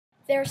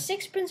There are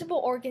 6 principal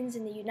organs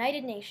in the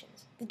United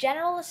Nations: the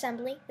General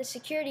Assembly, the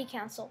Security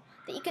Council,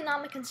 the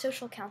Economic and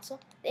Social Council,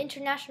 the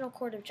International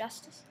Court of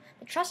Justice,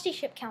 the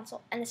Trusteeship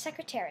Council, and the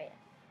Secretariat.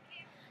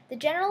 The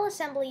General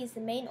Assembly is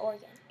the main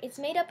organ. It's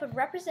made up of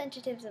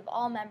representatives of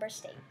all member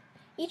states.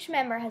 Each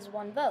member has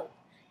 1 vote.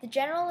 The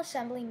General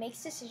Assembly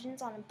makes decisions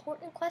on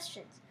important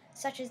questions,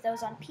 such as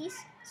those on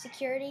peace,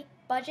 security,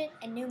 budget,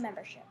 and new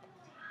membership.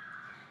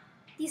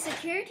 The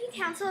Security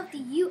Council of the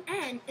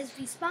UN is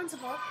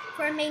responsible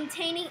for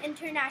maintaining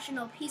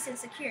international peace and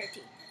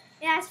security.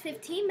 It has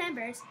 15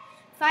 members,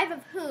 5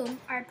 of whom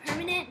are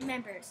permanent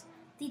members,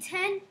 the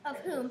 10 of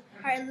whom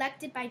are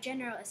elected by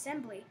General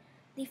Assembly.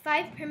 The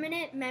 5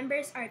 permanent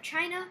members are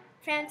China,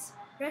 France,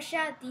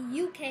 Russia, the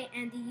UK,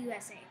 and the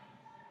USA.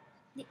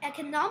 The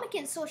Economic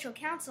and Social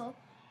Council,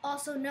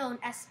 also known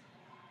as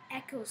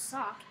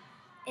ECOSOC,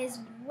 is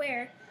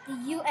where the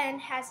UN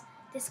has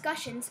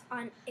discussions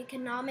on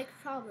economic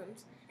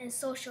problems and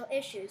social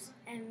issues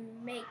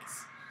and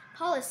makes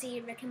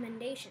policy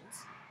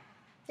recommendations.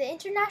 The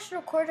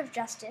International Court of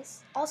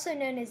Justice, also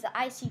known as the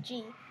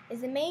ICJ,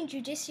 is the main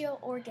judicial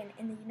organ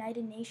in the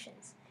United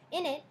Nations.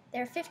 In it,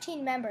 there are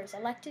 15 members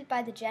elected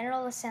by the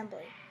General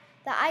Assembly.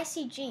 The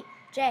ICJ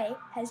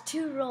has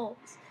 2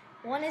 roles.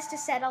 One is to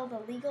settle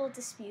the legal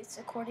disputes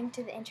according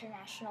to the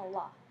international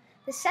law.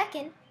 The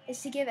second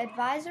is to give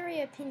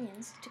advisory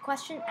opinions to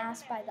questions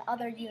asked by the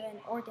other UN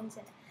organs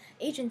and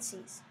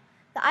agencies.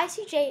 The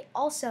ICJ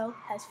also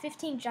has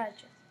 15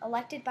 judges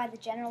elected by the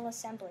General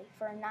Assembly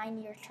for a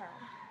 9-year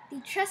term. The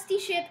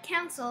Trusteeship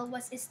Council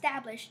was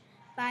established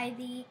by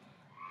the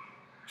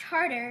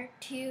Charter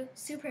to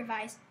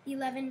supervise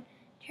 11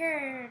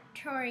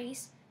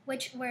 territories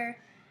which were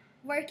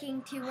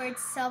working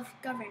towards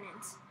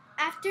self-governance.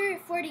 After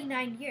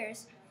 49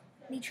 years,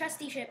 the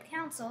Trusteeship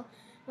Council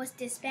was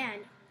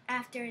disbanded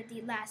after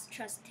the last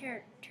trust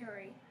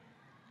territory,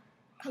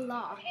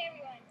 Palau,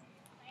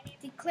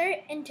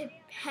 declared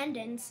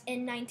independence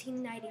in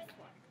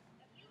 1994.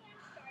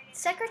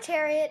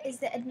 Secretariat is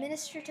the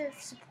administrative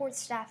support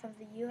staff of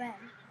the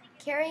UN,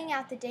 carrying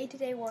out the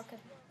day-to-day work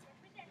of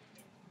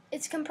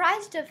It's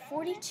comprised of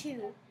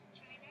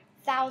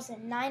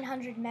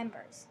 42,900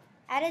 members.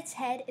 At its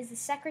head is the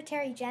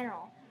Secretary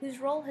General, whose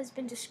role has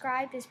been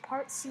described as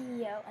part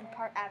CEO and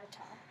part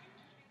avatar.